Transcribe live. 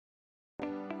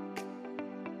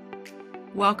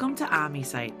Welcome to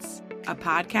AmiSights, a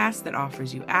podcast that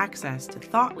offers you access to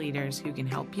thought leaders who can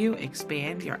help you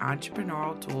expand your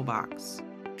entrepreneurial toolbox.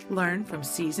 Learn from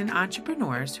seasoned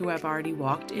entrepreneurs who have already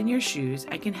walked in your shoes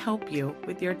and can help you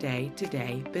with your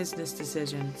day-to-day business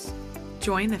decisions.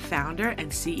 Join the founder and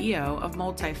CEO of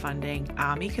Multifunding,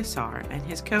 Ami Kassar, and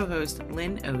his co-host,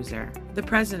 Lynn Ozer, the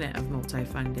president of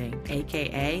Multifunding,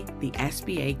 aka the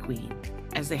SBA Queen,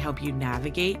 as they help you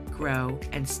navigate, grow,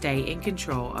 and stay in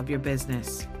control of your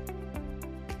business.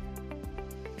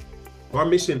 Our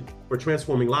mission for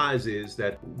Transforming Lives is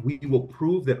that we will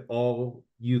prove that all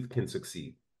youth can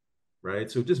succeed, right?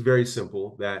 So just very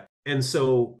simple that. And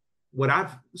so what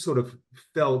I've sort of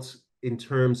felt in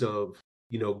terms of,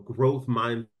 growth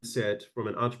mindset from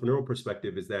an entrepreneurial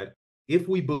perspective is that if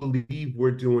we believe we're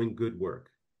doing good work,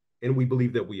 and we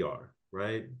believe that we are,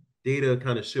 right? Data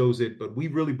kind of shows it, but we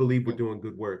really believe we're doing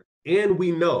good work. And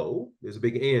we know, there's a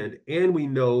big and we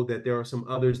know that there are some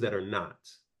others that are not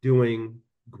doing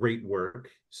great work,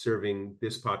 serving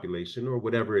this population or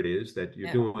whatever it is that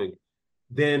you're doing.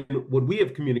 Then what we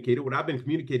have communicated, what I've been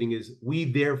communicating is we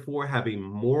therefore have a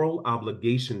moral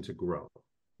obligation to grow.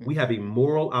 We have a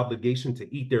moral obligation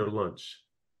to eat their lunch.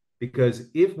 Because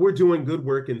if we're doing good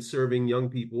work in serving young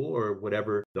people or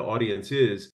whatever the audience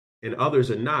is, and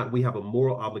others are not, we have a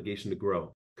moral obligation to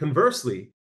grow. Conversely,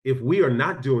 if we are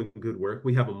not doing good work,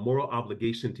 we have a moral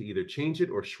obligation to either change it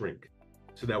or shrink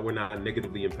so that we're not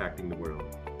negatively impacting the world.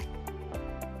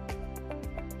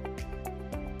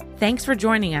 Thanks for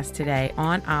joining us today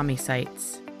on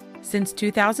AmiSights. Since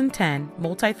 2010,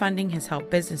 Multifunding has helped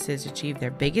businesses achieve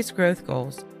their biggest growth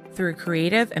goals through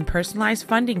creative and personalized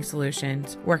funding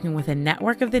solutions, working with a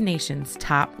network of the nation's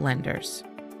top lenders.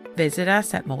 Visit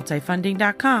us at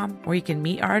multifunding.com, where you can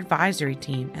meet our advisory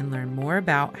team and learn more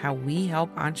about how we help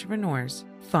entrepreneurs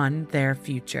fund their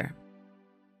future.